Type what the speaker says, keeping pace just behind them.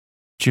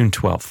June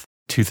 12th,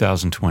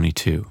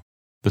 2022,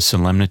 the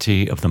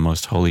Solemnity of the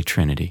Most Holy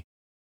Trinity.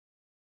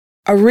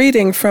 A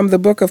reading from the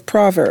book of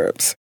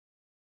Proverbs.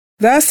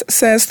 Thus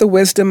says the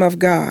wisdom of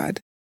God,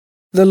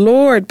 "The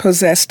Lord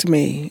possessed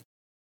me,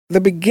 the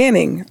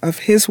beginning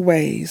of his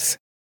ways,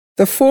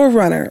 the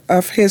forerunner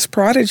of his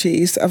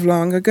prodigies of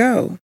long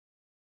ago.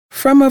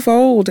 From of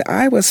old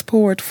I was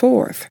poured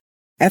forth,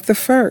 at the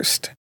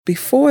first,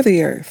 before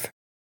the earth.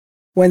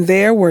 When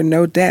there were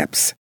no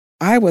depths,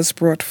 I was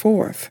brought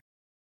forth.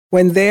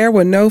 When there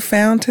were no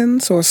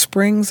fountains or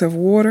springs of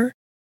water,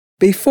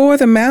 before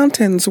the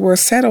mountains were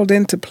settled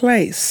into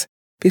place,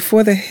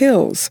 before the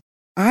hills,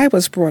 I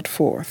was brought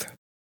forth.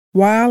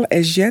 While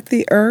as yet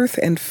the earth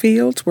and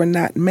fields were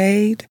not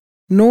made,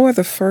 nor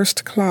the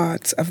first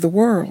clods of the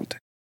world.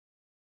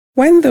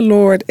 When the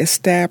Lord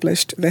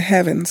established the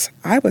heavens,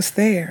 I was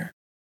there.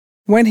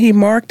 When he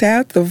marked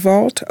out the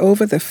vault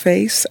over the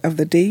face of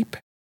the deep,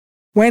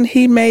 when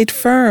he made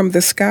firm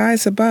the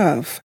skies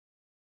above,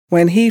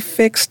 when he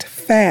fixed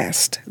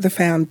fast the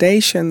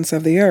foundations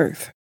of the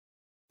earth,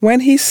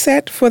 when he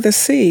set for the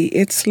sea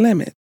its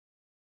limit,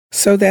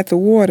 so that the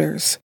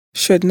waters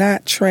should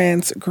not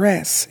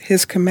transgress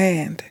his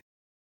command.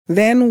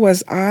 Then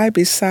was I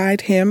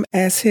beside him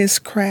as his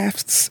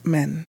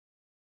craftsman,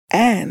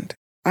 and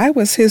I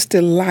was his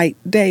delight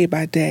day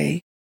by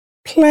day,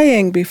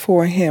 playing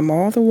before him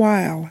all the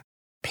while,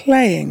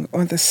 playing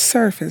on the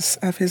surface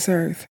of his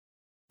earth.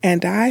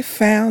 And I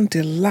found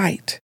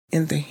delight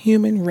in the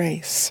human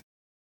race."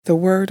 The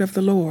word of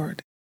the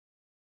Lord.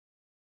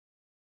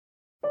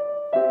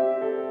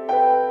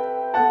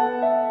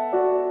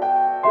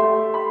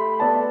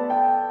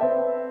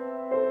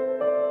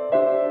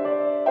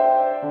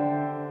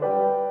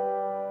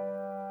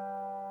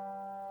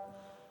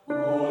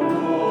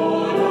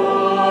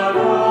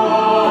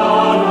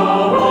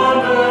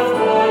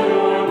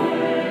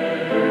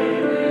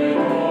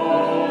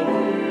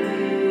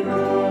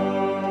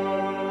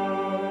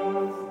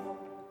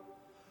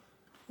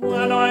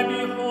 When I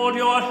behold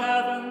your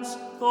heavens,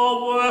 the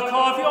work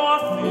of your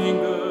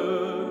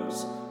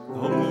fingers,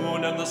 the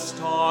moon and the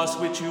stars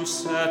which you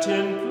set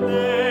in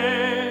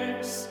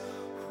place,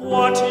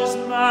 what is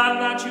man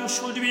that you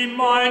should be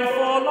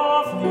mindful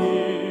of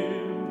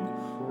him,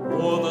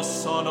 or the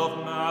Son of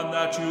Man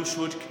that you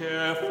should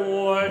care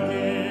for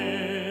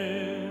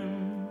him?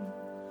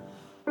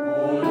 O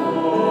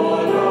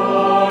Lord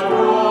our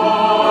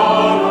God,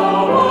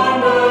 how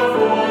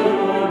wonderful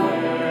your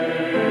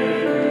name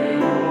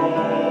in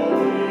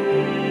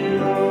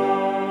all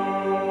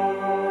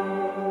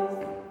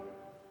the earth.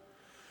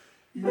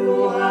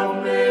 You have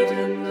made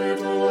him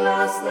little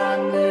less than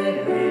the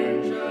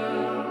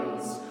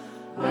angels,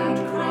 and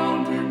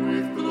crowned him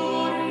with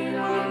glory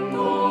and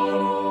honor.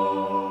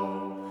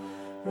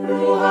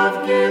 You have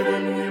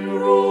given him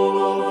rule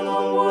over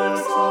the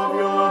works of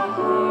your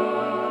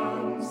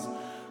hands,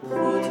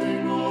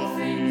 putting all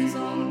things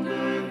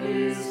under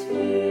his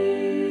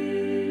feet.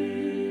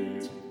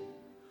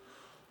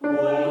 O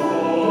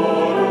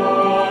Lord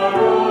our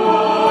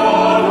God,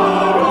 how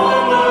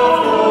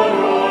wonderful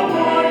your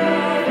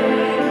name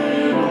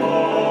in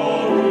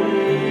all the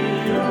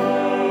earth.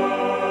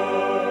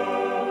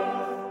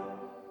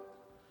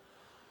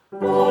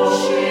 All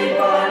sheep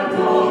and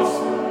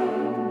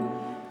oxen,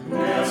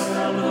 yes,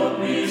 and the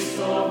beasts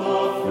of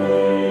the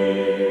field,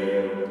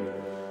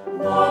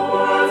 the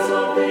birds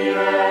of the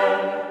air,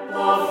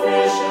 the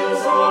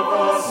fishes of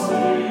the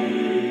sea,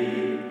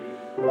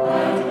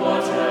 and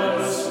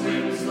whatever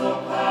swims the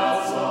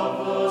paths of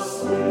the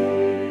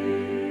seas.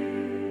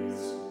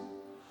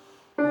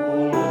 O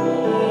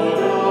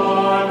Lord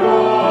our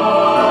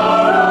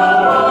God,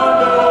 how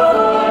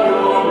wonderful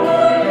your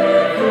name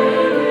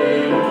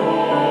in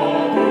all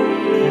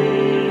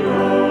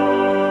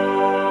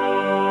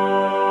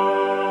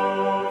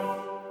the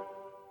earth.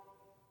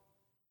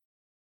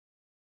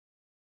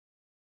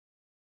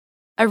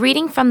 A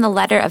reading from the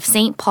letter of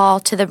St. Paul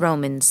to the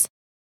Romans.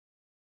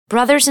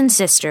 Brothers and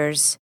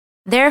sisters,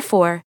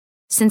 therefore,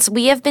 since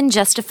we have been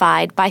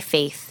justified by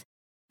faith,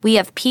 we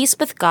have peace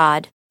with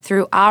God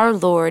through our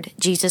Lord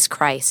Jesus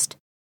Christ,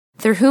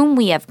 through whom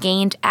we have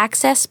gained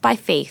access by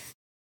faith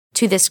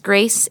to this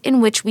grace in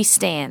which we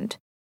stand,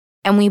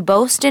 and we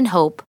boast in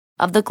hope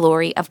of the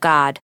glory of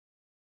God.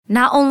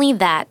 Not only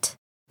that,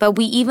 but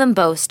we even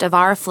boast of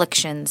our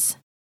afflictions,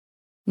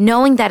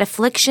 knowing that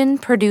affliction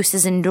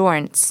produces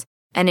endurance,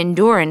 and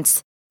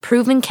endurance,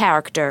 proven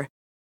character,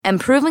 and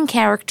proven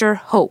character,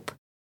 hope,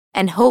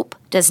 and hope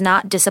does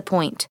not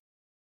disappoint,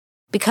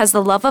 because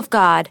the love of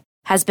God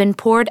has been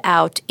poured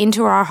out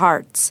into our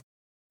hearts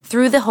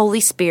through the Holy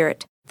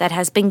Spirit that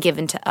has been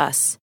given to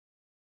us.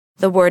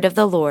 The word of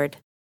the Lord.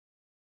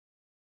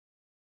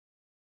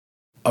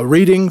 A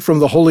reading from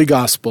the Holy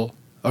Gospel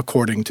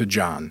according to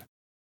John.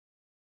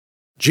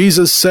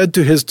 Jesus said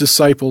to his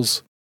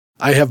disciples,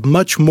 "I have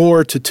much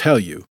more to tell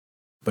you,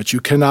 but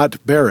you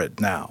cannot bear it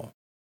now.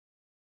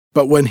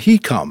 But when he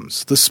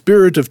comes, the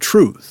Spirit of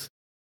truth,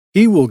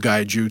 he will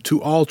guide you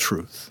to all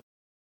truth.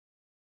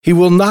 He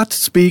will not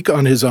speak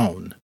on his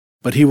own,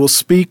 but he will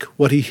speak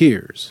what he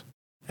hears,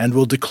 and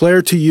will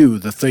declare to you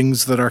the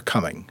things that are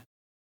coming.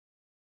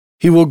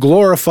 He will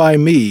glorify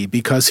me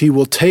because he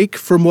will take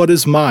from what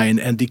is mine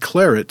and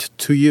declare it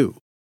to you.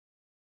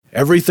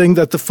 Everything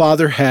that the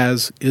Father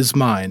has is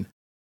mine.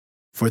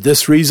 For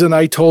this reason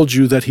I told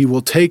you that he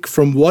will take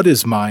from what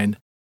is mine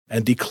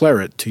and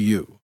declare it to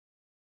you.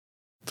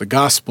 The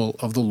Gospel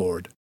of the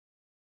Lord.